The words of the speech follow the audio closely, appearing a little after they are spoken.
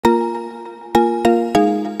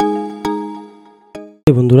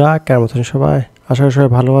বন্ধুরা কেমন আছেন সবাই? আশা করি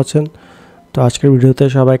সবাই ভালো আছেন। তো আজকের ভিডিওতে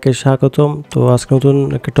সবাইকে স্বাগতম। তো আজকে নতুন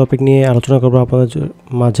একটা টপিক নিয়ে আলোচনা করব আপনাদের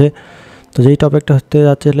মাঝে। তো যেই টপিকটা হতে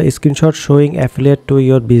যাচ্ছে screenshot showing affiliate to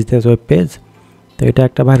your business web page. তো এটা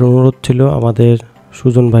একটা ভাইয়ের অনুরোধ ছিল আমাদের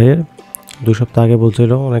সুজন ভাইয়ের, 2 সপ্তাহ আগে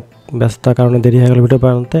বলছিল, অনেক ব্যস্ততার কারণে দেরি হয়ে গেল ভিডিও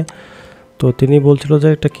বানাতে। তো তিনি বলছিল যে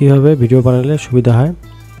এটা কীভাবে ভিডিও বানালে সুবিধা হয়।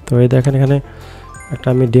 তো এই দেখেন এখানে একটা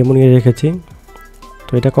আমি ডেমো নিয়ে রেখেছি।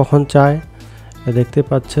 তো এটা কখন চায় দেখতে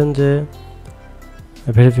পাচ্ছেন যে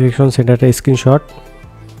ভেরিফিকেশন সেন্টারটা স্ক্রিনশট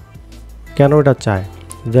কেন এটা চায়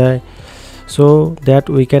যে so that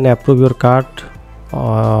we can approve your card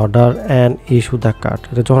order and issue the card.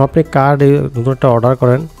 এটা যখন আপনি কার্ড নতুন একটা অর্ডার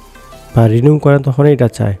করেন বা রিনিউ করেন তখনই এটা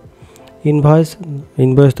চায়।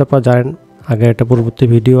 ইনভয়েস তো আপনারা জানেন, আগে একটা পূর্ববর্তী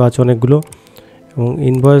ভিডিও আছে অনেকগুলো, এবং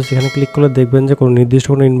ইনভয়েস এখানে ক্লিক করলে দেখবেন যে কোনো নির্দিষ্ট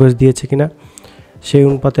কোনো ইনভয়েস দিয়েছে কিনা, সেই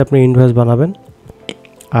অনুপাতে আপনি ইনভয়েস বানাবেন।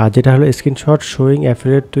 আর যেটা হলো screenshot showing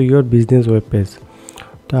affiliate to your business web page.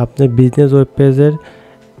 তো আপনি বিজনেস ওয়েব পেজের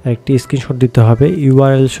একটি স্ক্রিনশট দিতে হবে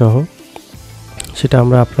ইউআরএল সহ। সেটা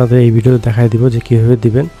আমরা আপনাদের এই ভিডিওতে দেখাই দিব যে কীভাবে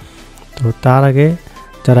দিবেন। তো তার আগে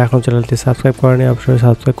যারা এখন চ্যানেলটি সাবস্ক্রাইব করেনি অবশ্যই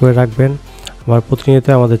সাবস্ক্রাইব করে রাখবেন। আমার প্রতিনিয়ত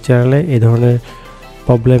আমাদের চ্যানেলে এই ধরনের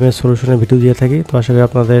প্রবলেমের সলিউশনের ভিডিও দিয়ে থাকি। তো আশা করি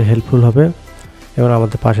আপনাদের হেল্পফুল হবে এবং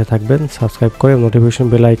আমাদের পাশে থাকবেন। সাবস্ক্রাইব করে নোটিফিকেশন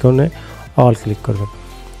বেল আইকনে অল ক্লিক করবেন।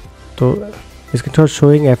 তো screenshot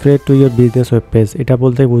showing affiliate to your business web page, এটা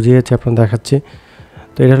বলতে বুঝিয়েছি, আপনার দেখাচ্ছি।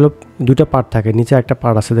 তো এটা হলো দুটো পার্ট থাকে, নিচে একটা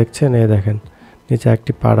পার্ট আছে দেখছেন, এই দেখেন নিচে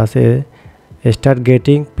একটি পার্ট আছে start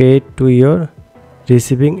getting paid to your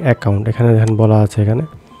receiving account, এখানে দেখেন বলা আছে এখানে।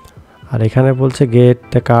 আর এখানে বলছে গেট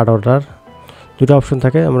দ্য কার্ড অর্ডার। দুটো অপশন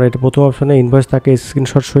থাকে, আমরা এটা প্রথম অপশনে ইনভয়েস থাকে,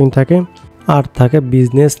 স্ক্রিনশট শোয়িং থাকে, আর থাকে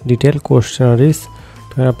বিজনেস ডিটেল কোয়েশ্চেনারিজ।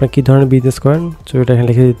 তো আপনি কী ধরনের বিজনেস করেন তো এটা এখানে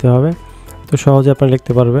লিখে দিতে হবে। তো সহজে আপনি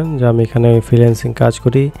লিখতে পারবেন যে আমি এখানে ফ্রিল্যান্সিং কাজ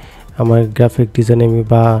করি, আমার গ্রাফিক ডিজাইনিং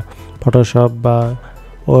বা ফটোশপ বা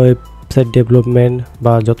ওয়েবসাইট ডেভেলপমেন্ট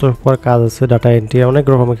বা যত প্রকার কাজ আছে, ডাটা এন্ট্রি, অনেক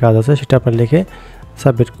রকমের কাজ আছে, সেটা আপনি লিখে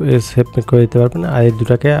সাবমিট করে দিতে পারবেন। আর এই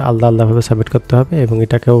দুটাকে আলাদা আলাদাভাবে সাবমিট করতে হবে এবং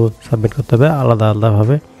এটাকেও সাবমিট করতে হবে আলাদা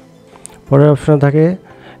আলাদাভাবে। পরের অপশানে থাকে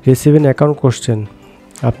রিসিভিং অ্যাকাউন্ট কোশ্চেন।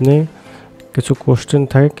 আপনি কিছু কোশ্চেন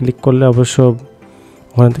থাকে, ক্লিক করলে অবশ্য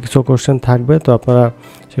ওখানে কিছু কোশ্চেন থাকবে, তো আপনারা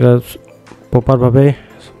সেটা প্রপারভাবে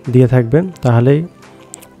দিয়ে থাকবেন, তাহলেই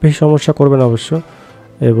বেশি সমস্যা করবেন অবশ্য।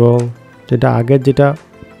 এবং যেটা আগের যেটা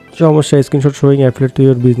সমস্যা screenshot showing affiliate to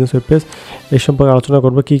your business web page, এই সম্পর্কে আলোচনা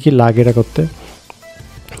করবো কী কী লাগে এটা করতে।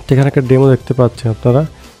 এখানে একটা ডেমো দেখতে পাচ্ছেন আপনারা,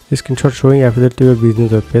 screenshot showing affiliate to your business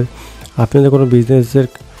web page. আপনি যদি কোনো বিজনেসের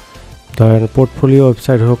ধরেন পোর্টফোলিও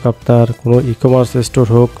ওয়েবসাইট হোক, আপনার কোনো ই-কমার্স স্টোর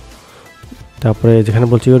হোক, তারপরে যেখানে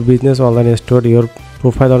বলছি your business online store, your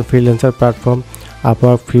profile on freelancer platform,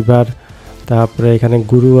 Upwork, fever, তারপরে এখানে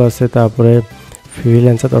গুরু আছে, তারপরে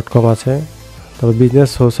freelancer.com আছে, তারপর বিজনেস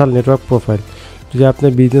সোশ্যাল নেটওয়ার্ক প্রোফাইল। যদি আপনি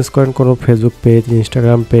বিজনেস করেন কোনো ফেসবুক পেজ,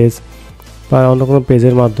 ইনস্টাগ্রাম পেজ বা অন্য কোনো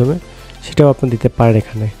পেজের মাধ্যমে, সেটাও আপনি দিতে পারেন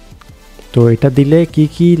এখানে। তো এটা দিলে কি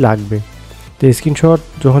কি লাগবে, তো স্ক্রিনশট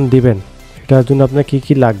যখন দিবেন এটার জন্য আপনার কি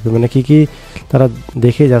কি লাগবে, মানে কি কি তারা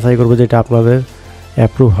দেখে যাচাই করবে যে এটা আপনাদের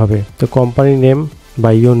অ্যাপ্রুভ হবে। তো কোম্পানি নেম বা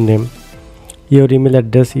your name, your email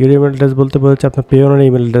address. Your email address বলতে বলছে আপনার পেওনের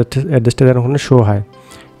ইমেল অ্যাড্রেসটা যেন ওখানে শো হয়।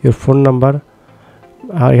 ইওর ফোন নাম্বার,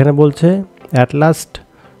 আর এখানে বলছে অ্যাট লাস্ট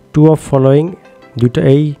 2 অফ ফলোয়িং, দুইটা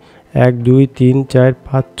এই 1 2 3 4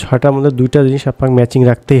 5 6টার মধ্যে 2টা জিনিস আপনাকে ম্যাচিং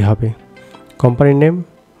রাখতেই হবে। কোম্পানি নেম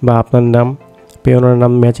বা আপনার নাম, পেওনের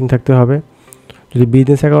নাম ম্যাচিং থাকতে হবে। যদি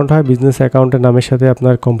বিজনেস অ্যাকাউন্ট হয়, বিজনেস অ্যাকাউন্টের নামের সাথে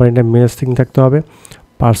আপনার কোম্পানির নাম ম্যাচিং থাকতে হবে।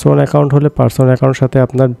 পার্সোনাল অ্যাকাউন্ট হলে পার্সোনাল অ্যাকাউন্টের সাথে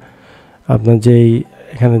আপনার যেই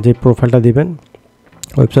এখানে যে প্রোফাইলটা দিবেন,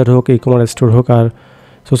 ওয়েবসাইট হোক, ই-কমার্স স্টোর হোক, আর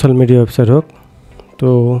সোশ্যাল মিডিয়া ওয়েবসাইট হোক, তো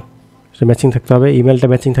সেটা ম্যাচিং থাকতে হবে। ইমেলটা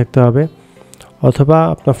ম্যাচিং থাকতে হবে, অথবা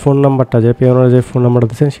আপনার ফোন নাম্বারটা, যে পেওনার যে ফোন নাম্বারটা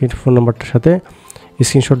দিচ্ছেন সেই ফোন নাম্বারটার সাথে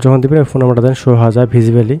স্ক্রিনশট যখন দেবেন ওই ফোন নাম্বারটা দেন শো হওয়া যায়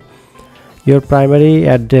visibly. Your primary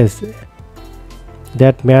address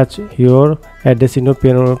that match your address in your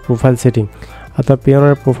Payoneer profile setting. আপনার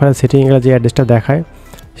পেওনার প্রোফাইল সেটিংয়ে যে অ্যাড্রেসটা দেখায়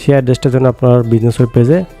সেই অ্যাড্রেসটা যেন আপনার বিজনেস ওয়েব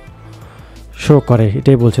পেজে শো করে,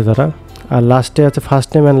 এটাই বলছে তারা। আর লাস্টে আছে first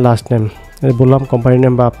name and last name, বললাম কোম্পানি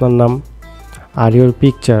নেম বা আপনার নাম। আর ইয়োর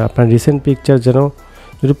পিকচার, আপনার রিসেন্ট পিকচার যেন,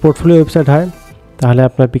 যদি পোর্টফোলিও ওয়েবসাইট হয় তাহলে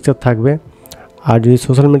আপনার পিকচার থাকবে, আর যদি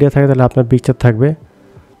সোশ্যাল মিডিয়া থাকে তাহলে আপনার পিকচার থাকবে।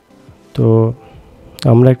 তো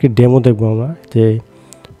আমরা একটি ডেমো দেখবো আমরা যে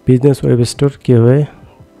বিজনেস ওয়েব স্টোর কীভাবে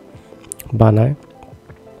বানায়,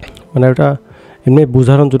 মানে ওটা এমনি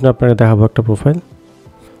বোঝানোর জন্য আপনাকে দেখাবো একটা প্রোফাইল।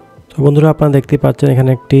 তো বন্ধুরা আপনারা দেখতেই পাচ্ছেন এখানে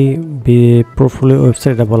একটি পোর্টফোলিও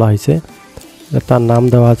ওয়েবসাইট এটা বলা হয়েছে, তার নাম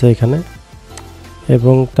দেওয়া আছে এখানে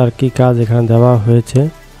এবং তার কি কাজ এখানে দেওয়া হয়েছে।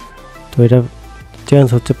 তো এটা চেঞ্জ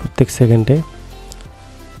হচ্ছে প্রত্যেক সেকেন্ডে।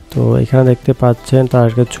 তো এখানে দেখতে পাচ্ছেন তার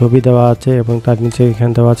একটা ছবি দেওয়া আছে এবং তার নিচে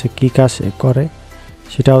এখানে দেওয়া আছে কী কাজ সে করে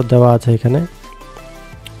সেটাও দেওয়া আছে এখানে।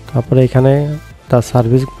 তারপরে এখানে তার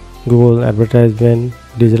service Google advertisement,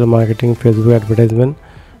 digital marketing, Facebook advertisement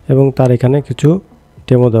এবং তার এখানে কিছু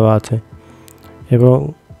ডেমো দেওয়া আছে এবং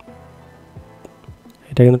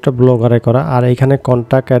এটা কিন্তু একটা ব্লগারে করা। আর এখানে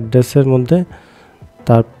কন্ট্যাক্ট অ্যাড্রেসের মধ্যে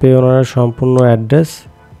তার পেওনারের সম্পূর্ণ অ্যাড্রেস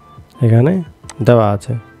এখানে দেওয়া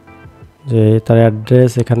আছে, যে তার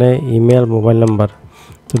অ্যাড্রেস, এখানে ইমেল, মোবাইল নাম্বার।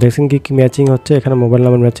 তো দেখছেন কি কী ম্যাচিং হচ্ছে, এখানে মোবাইল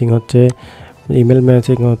নাম্বার ম্যাচিং হচ্ছে, ইমেল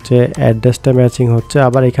ম্যাচিং হচ্ছে, অ্যাড্রেসটা ম্যাচিং হচ্ছে।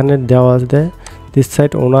 আবার এখানে দেওয়া আছে this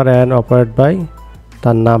site owner and operate by,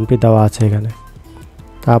 তার নামটি দেওয়া আছে এখানে।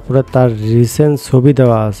 তারপরে তার রিসেন্ট ছবি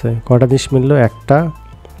দেওয়া আছে। কটা জিনিস মিললো, একটা,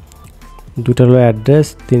 দুটো হলো অ্যাড্রেস,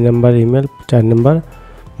 3 নম্বর ইমেল, 4 নম্বর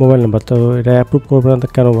মোবাইল নাম্বার। তো এটা অ্যাপ্রুভ করবে না,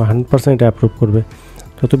 কেন? 100% এটা অ্যাপ্রুভ করবে।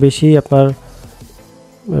 যত বেশি আপনার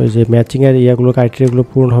ওই যে ম্যাচিংয়ের ইয়াগুলো, ক্রাইটেরিয়াগুলো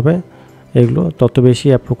পূরণ হবে এগুলো, তত বেশি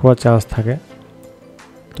অ্যাপ্রুভ করার চান্স থাকে।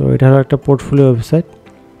 তো এটা হলো একটা পোর্টফোলিও ওয়েবসাইট।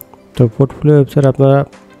 তো পোর্টফোলিও ওয়েবসাইট আপনারা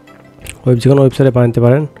যে কোনো ওয়েবসাইটে বানাতে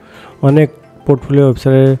পারেন। অনেক পোর্টফোলিও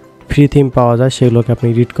ওয়েবসাইটে ফ্রি থিম পাওয়া যায়, সেগুলোকে আপনি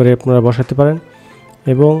এডিট করে আপনারা বসাতে পারেন।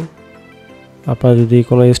 এবং আপনারা যদি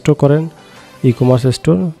কোনো স্টোর করেন, ই-কমার্স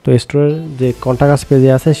স্টোর, তো স্টোরের যে কন্ট্যাক্ট পেজে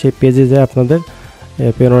আছে সেই পেজে যে আপনাদের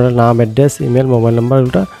পেওনারের নাম, অ্যাড্রেস, ইমেল, মোবাইল নাম্বার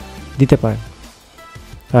ওটা দিতে পারেন।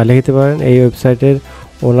 আর লিখতে পারেন এই ওয়েবসাইটের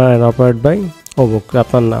ওনার অ্যান্ড অপারেট বাই অমুক,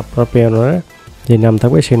 আপনার পেওনারের যে নাম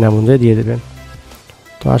থাকবে সেই নাম অনুযায়ী দিয়ে দেবেন।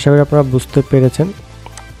 তো আশা করি আপনারা বুঝতে পেরেছেন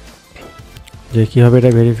যে কীভাবে এটা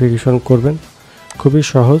ভেরিফিকেশন করবেন। খুবই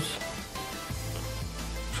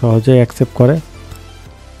সহজে অ্যাকসেপ্ট করে।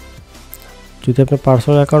 যদি আপনার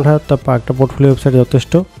পার্সোনাল অ্যাকাউন্ট হয় তো একটা পোর্টফোলিও ওয়েবসাইট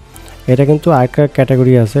যথেষ্ট। এটা কিন্তু আরেকটা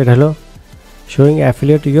ক্যাটাগরি আছে, এটা হলো showing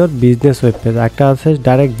affiliate your business web page. একটা আছে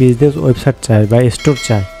ডাইরেক্ট বিজনেস ওয়েবসাইট চায় বা স্টোর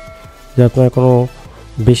চায়, যে আপনারা কোনো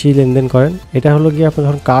বেশি লেনদেন করেন। এটা হলো গিয়ে আপনি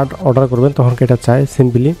যখন কার্ড অর্ডার করবেন তখন এটা চায়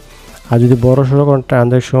সিম্পলি। আর যদি বড় সড়ো কোনো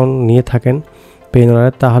ট্রানজ্যাকশন নিয়ে থাকেন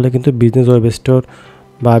পেওনারের, তাহলে কিন্তু বিজনেস ওয়েব স্টোর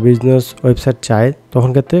বা বিজনেস ওয়েবসাইট চায়, তখন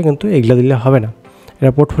ক্ষেত্রে কিন্তু এগুলো দিলে হবে না।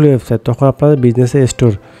 এটা পোর্টফোলিও ওয়েবসাইট, তখন আপনাদের বিজনেসের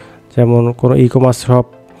স্টোর, যেমন কোনো ই-কমার্স শপ,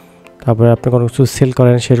 তারপরে আপনি কোনো কিছু সেল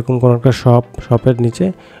করেন সেরকম কোনো একটা শপের নিচে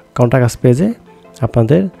কন্ট্যাক্ট পেজে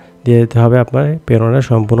আপনাদের দিয়ে দিতে হবে আপনার পেওনারের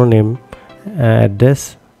সম্পূর্ণ নেম, অ্যাড্রেস,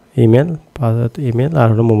 ইমেল আর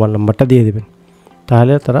হলো মোবাইল নাম্বারটা দিয়ে দেবেন,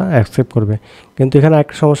 তাহলে তারা অ্যাকসেপ্ট করবে। কিন্তু এখানে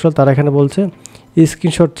একটা সমস্যা, তারা এখানে বলছে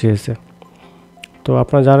স্ক্রিনশট চেয়েছে। তো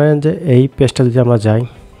আপনারা জানেন যে এই পেজটা যদি আমরা যাই,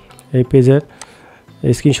 এই পেজের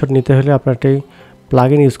স্ক্রিনশট নিতে হলে আপনার একটি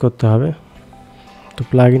প্লাগইন ইউজ করতে হবে। তো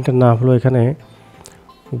প্লাগইনটার নাম হলো এখানে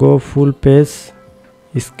গো ফুল পেজ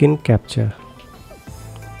স্ক্রিন ক্যাপচার।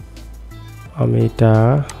 আমি এটা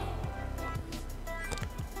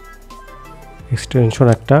এক্সটেনশন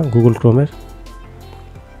একটা গুগল ক্রোমের,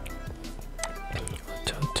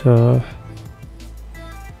 আচ্ছা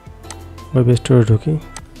ওয়েব স্টোরে ঢুকি।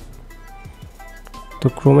 তো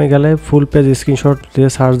ক্রোমে গেলে ফুল পেজ স্ক্রিনশট দিয়ে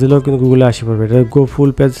সার্চ দিলেও কিন্তু গুগলে আসি পড়বে। এটা গো ফুল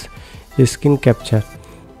পেজ স্ক্রিন ক্যাপচার।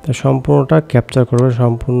 তা সম্পূর্ণটা ক্যাপচার করবে,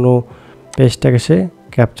 সম্পূর্ণ পেজটাকে সে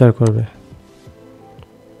ক্যাপচার করবে।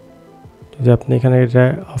 যদি আপনি এখানে এটা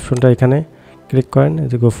অপশনটা এখানে ক্লিক করেন, এই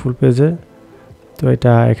যে গো ফুল পেজে, তো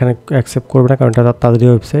এটা এখানে অ্যাকসেপ্ট করবে না, কারণ এটা তাদেরই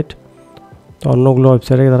ওয়েবসাইট। তো অন্যগুলো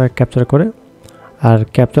ওয়েবসাইটে তারা ক্যাপচার করে। আর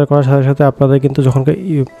ক্যাপচার করার সাথে সাথে আপনাদের কিন্তু যখন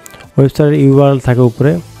ওয়েবসাইটের ইউআরএল থাকে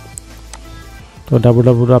উপরে, তো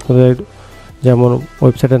www আপনাদের যেমন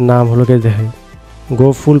ওয়েবসাইটের নাম হলো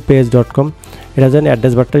gofulpage.com, এটা যেন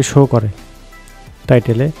অ্যাড্রেস বারটাই শো করে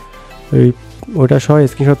টাইটেলে, ওইটা সহ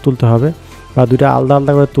স্ক্রিনশট তুলতে হবে বা দুইটা আলাদা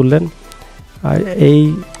আলাদা করে তুললেন। আর এই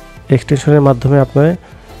এক্সটেনশনের মাধ্যমে আপনার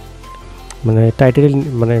মানে টাইটেল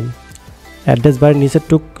মানে অ্যাড্রেস বারের নিচের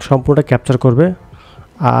টুক সম্পূর্ণটা ক্যাপচার করবে।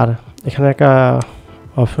 আর এখানে একটা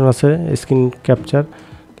অপশন আছে স্ক্রিন ক্যাপচার,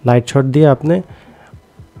 লাইট শট দিয়ে আপনি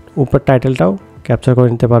উপর টাইটেলটাও ক্যাপচার করে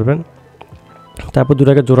নিতে পারবেন। তারপর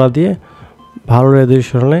দুটাকে জোড়া দিয়ে ভালো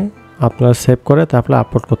রেজলিউশনে আপনারা সেভ করে তারপরে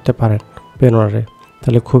আপলোড করতে পারেন পেওনারে,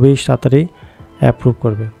 তাহলে খুবই তাড়াতাড়ি অ্যাপ্রুভ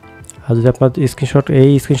করবে। আর যদি আপনার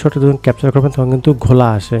স্ক্রিনশটে যখন ক্যাপচার করবেন তখন কিন্তু ঘোলা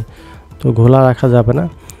আসে, তো ঘোলা রাখা যাবে না,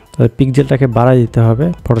 তাহলে পিক্সেলটাকে বাড়াই দিতে হবে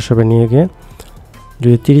ফটোশপে নিয়ে গিয়ে।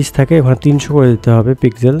 যদি 30 থাকে ওখানে 300 করে দিতে হবে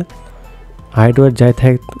পিক্সেল, হাইট ওয়েট যাই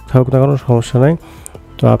থাকুক না কোনো সমস্যা নাই।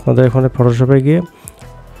 তো আপনাদের এখানে ফটোশপে গিয়ে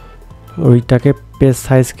ওইটাকে পেজ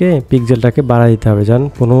সাইজকে পিক্সেলটাকে বাড়াই দিতে হবে, যেন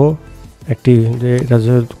কোনো একটি যে এটা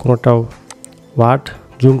কোনোটাও ওয়ার্ড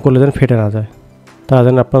জুম করলে যেন ফেটে না যায়, তারা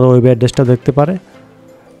যেন আপনাদের ওয়েব অ্যাড্রেসটা দেখতে পারে,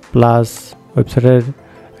 প্লাস ওয়েবসাইটের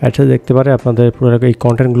অ্যাড্রেস দেখতে পারে, আপনাদের পুরো এই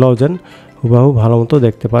কন্টেন্টগুলোও যেন হুবাহু ভালো মতো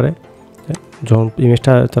দেখতে পারে। যখন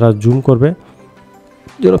ইমেজটা তারা জুম করবে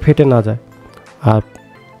যেন ফেটে না যায়। আর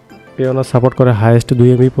পেওনার সাপোর্ট করে হাইয়েস্ট 2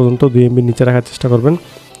 MB পর্যন্ত, 2 MB নিচে রাখার চেষ্টা করবেন,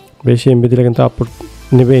 বেশি MB দিলে কিন্তু আপলোড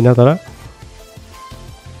নেবেই না তারা।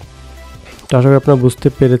 তো আশা করি আপনারা বুঝতে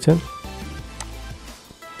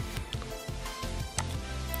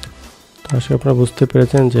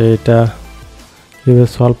পেরেছেন। যে এটা কীভাবে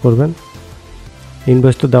সলভ করবেন।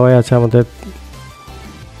 ইনভয়েস তো দেওয়াই আছে আমাদের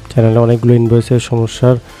চ্যানেলে, অনেকগুলো ইনভয়েসের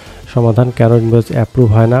সমস্যার সমাধান, কেন ইনভয়েস অ্যাপ্রুভ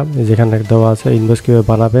হয় না যেখানে দেওয়া আছে, ইনভয়েস কীভাবে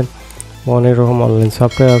বানাবেন, অনেক রকম অনলাইন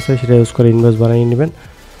সফটওয়্যার আছে, সেটা ইউজ করে ইনভয়েস বানিয়ে নেবেন।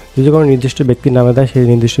 যদি কোনো নির্দিষ্ট ব্যক্তির নামে দেয়, সেই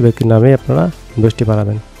নির্দিষ্ট ব্যক্তির নামেই আপনারা ইনভয়েসটি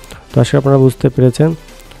বানাবেন। তো আজকে আপনারা বুঝতে পেরেছেন।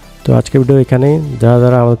 তো আজকের ভিডিও এখানেই।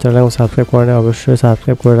 যারা আমাদের চ্যানেল সাবস্ক্রাইব করেন অবশ্যই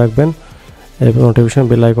সাবস্ক্রাইব করে রাখবেন এবং নোটিফিকেশন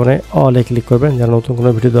বেল আইকনে অলে ক্লিক করবেন, যেন নতুন কোনো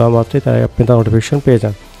ভিডিও দেওয়া মাত্রই তাই আপনি তার নোটিফিকেশন পেয়ে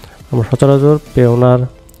যান। আমরা সচরাচর পেওনার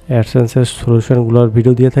অ্যাডসেন্সের সলিউশনগুলোর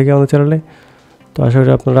ভিডিও দিয়ে থাকি আমাদের চ্যানেলে। তো আশা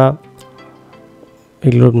করি আপনারা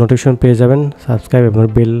এগুলোর নোটিফিকেশন পেয়ে যাবেন সাবস্ক্রাইব এবং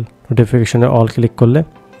বেল নোটিফিকেশনে অল ক্লিক করলে।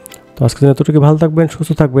 তো আজকে দিন এতটুকু, ভালো থাকবেন,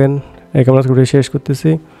 সুস্থ থাকবেন, এই কামনা করে শেষ করতেছি।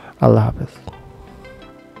 আল্লাহ হাফেজ।